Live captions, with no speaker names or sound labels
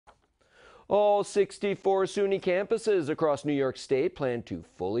All 64 SUNY campuses across New York State plan to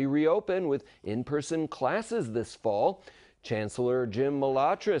fully reopen with in-person classes this fall. Chancellor Jim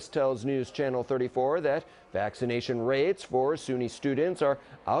Malatras tells News Channel 34 that vaccination rates for SUNY students are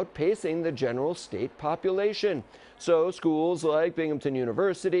outpacing the general state population. So schools like Binghamton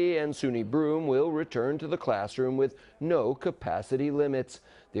University and SUNY Broome will return to the classroom with no capacity limits.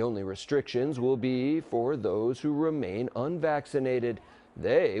 The only restrictions will be for those who remain unvaccinated.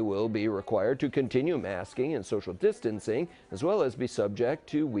 They will be required to continue masking and social distancing, as well as be subject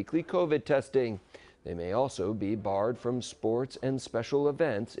to weekly COVID testing. They may also be barred from sports and special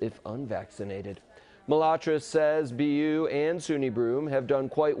events if unvaccinated. Malatras says BU and SUNY Broome have done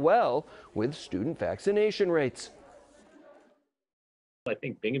quite well with student vaccination rates. I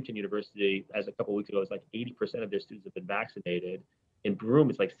think Binghamton University, as a couple of weeks ago, was like 80% of their students have been vaccinated. In Broome,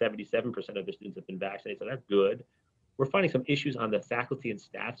 it's like 77% of their students have been vaccinated, so that's good. We're finding some issues on the faculty and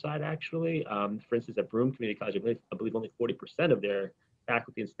staff side, actually. For instance, at Broome Community College, I believe only 40% of their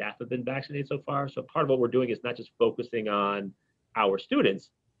faculty and staff have been vaccinated so far. So part of what we're doing is not just focusing on our students.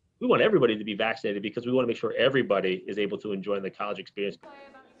 We want everybody to be vaccinated because we want to make sure everybody is able to enjoy the college experience.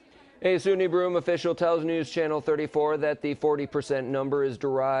 A SUNY Broome official tells News Channel 34 that the 40% number is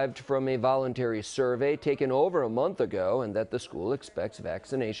derived from a voluntary survey taken over a month ago, and that the school expects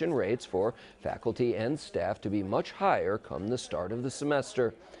vaccination rates for faculty and staff to be much higher come the start of the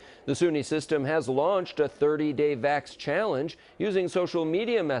semester. The SUNY system has launched a 30-day Vax Challenge using social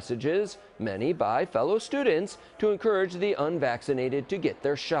media messages, many by fellow students, to encourage the unvaccinated to get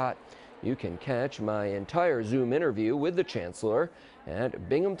their shot. You can catch my entire Zoom interview with the Chancellor at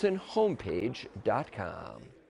binghamtonhomepage.com.